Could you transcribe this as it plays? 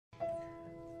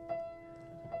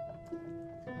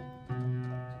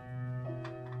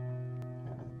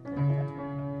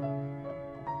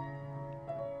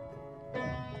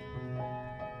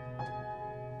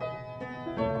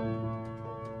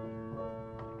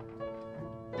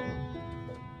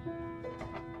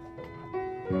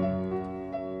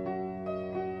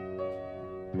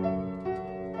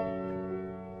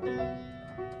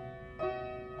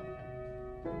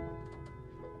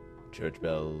Church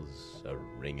bells are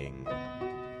ringing.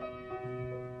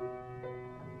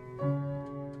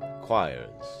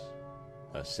 Choirs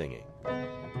are singing.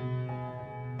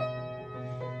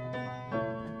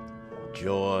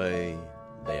 Joy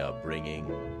they are bringing.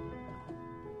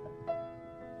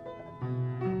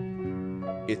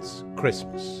 It's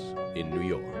Christmas in New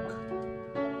York.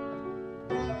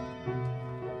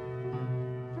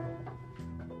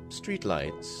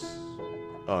 Streetlights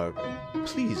are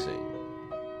pleasing,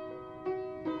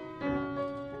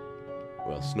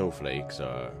 while snowflakes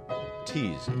are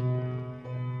teasing.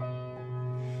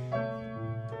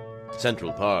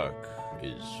 Central Park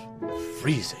is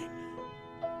freezing,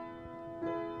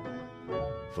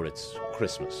 for it's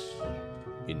Christmas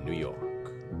in New York.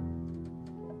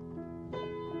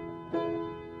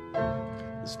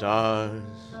 The stars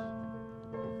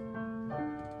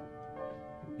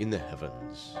in the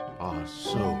heavens are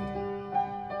so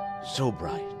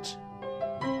bright.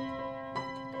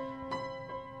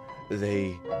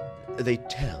 They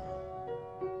tell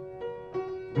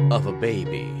of a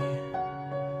baby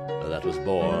that was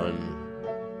born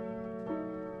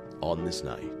on this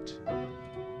night.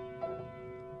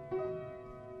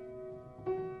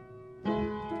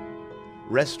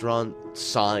 Restaurant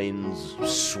signs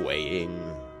swaying.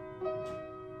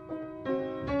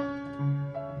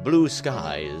 Blue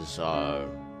skies are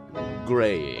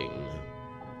graying.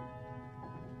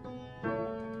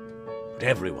 But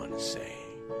everyone is saying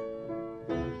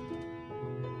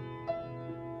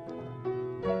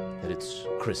that it's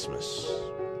Christmas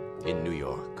in New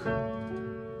York.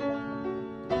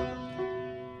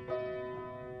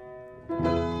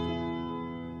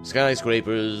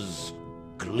 Skyscrapers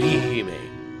gleaming.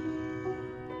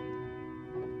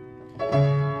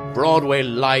 Broadway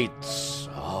lights,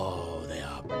 oh, they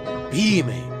are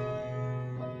beaming.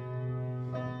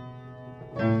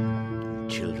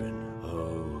 Children,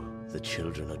 oh, the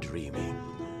children are dreaming.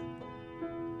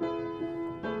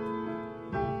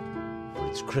 For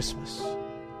it's Christmas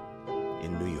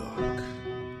in New York.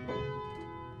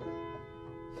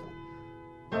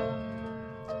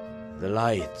 The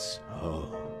lights, oh,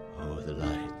 the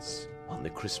lights on the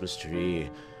Christmas tree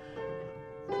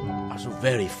are so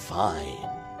very fine.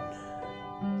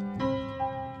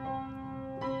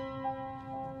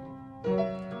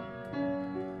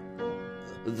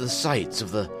 The sights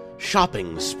of the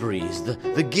shopping sprees,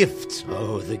 the gifts,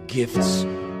 oh, the gifts,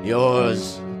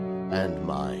 yours and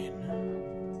mine.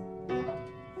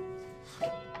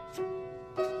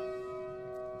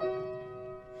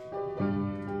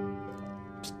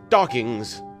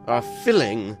 Stockings are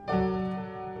filling.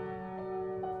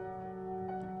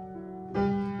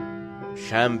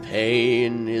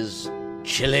 Champagne is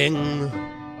chilling.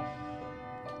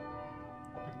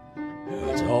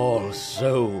 It's all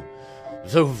so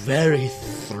very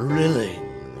thrilling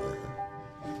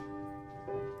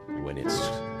when it's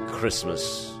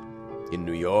Christmas in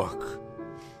New York.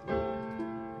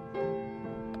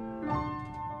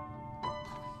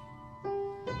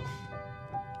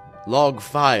 Log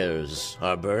fires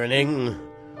are burning.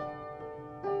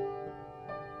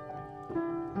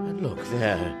 And look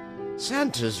there,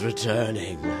 Santa's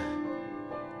returning.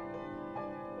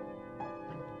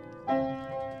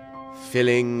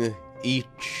 Filling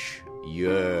each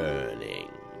yearning.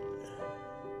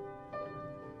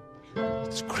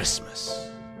 It's Christmas.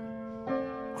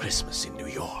 Christmas in New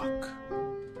York.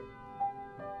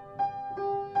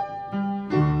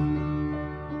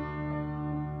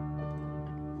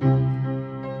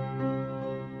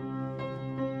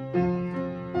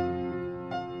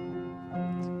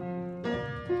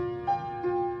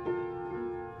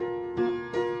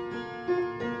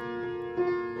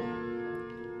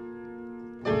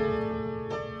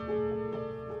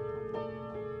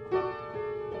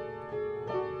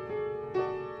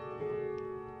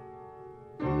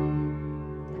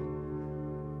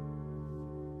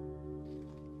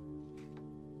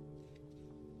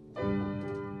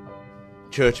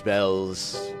 Church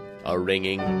bells are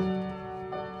ringing.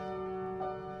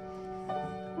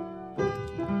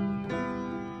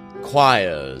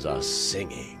 Choirs are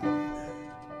singing.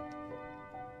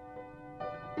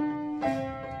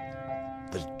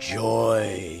 The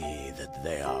joy that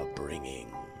they are bringing.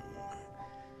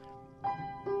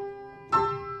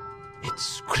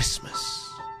 It's Christmas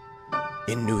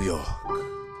in New York.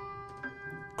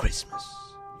 Christmas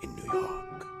in New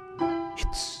York.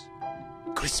 It's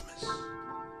Christmas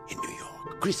in New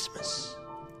York. Christmas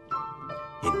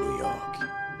in New York.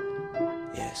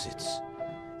 Yes,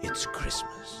 it's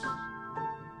Christmas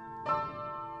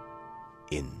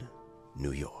in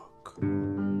New York.